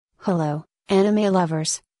Hello, anime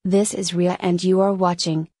lovers, this is Ria and you are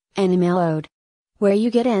watching Anime Load, where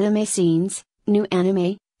you get anime scenes, new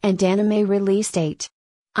anime, and anime release date.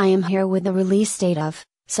 I am here with the release date of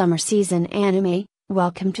Summer Season Anime.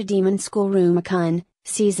 Welcome to Demon School Iruma-kun,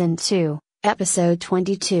 Season 2, Episode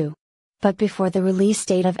 22. But before the release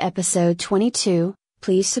date of Episode 22,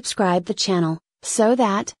 please subscribe the channel, so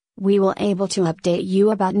that we will able to update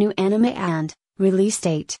you about new anime and release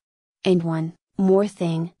date. And one more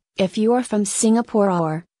thing, if you are from Singapore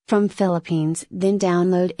or from Philippines, then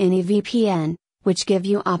download any VPN, which give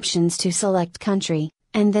you options to select country,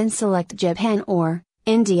 and then select Japan or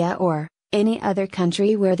India or any other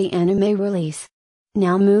country where the anime release.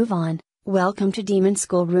 Now move on. Welcome to Demon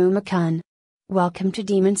School Iruma-kun. Welcome to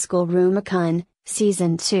Demon School Iruma-kun,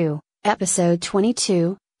 Season 2, Episode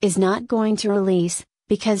 22, is not going to release,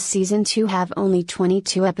 because Season 2 have only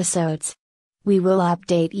 22 episodes. We will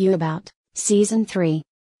update you about Season 3.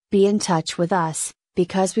 Be in touch with us,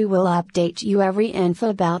 because we will update you every info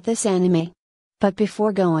about this anime. But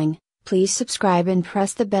before going, please subscribe and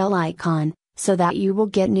press the bell icon, so that you will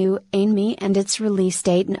get new anime and its release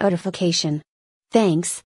date notification.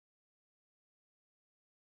 Thanks,